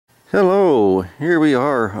So, here we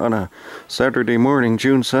are on a Saturday morning,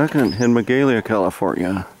 June 2nd in Magalia,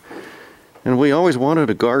 California. And we always wanted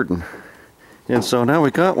a garden. And so now we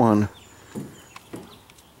got one.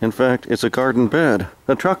 In fact, it's a garden bed,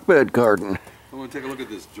 a truck bed garden. I want to take a look at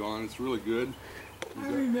this, John. It's really good. I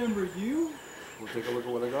remember you. We'll take a look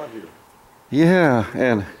at what I got here. Yeah,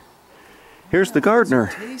 and here's the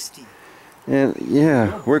gardener. Tasty. And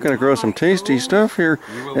yeah, we're going to grow some tasty stuff here.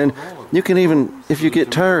 And you can even, if you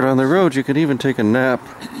get tired on the road, you can even take a nap.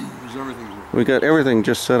 There's everything here. We got everything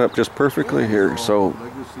just set up just perfectly here. So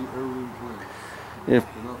if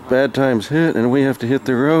bad times hit and we have to hit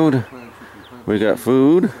the road, we got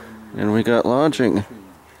food and we got lodging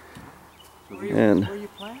and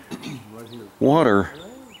water.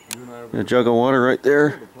 A jug of water right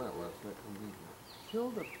there.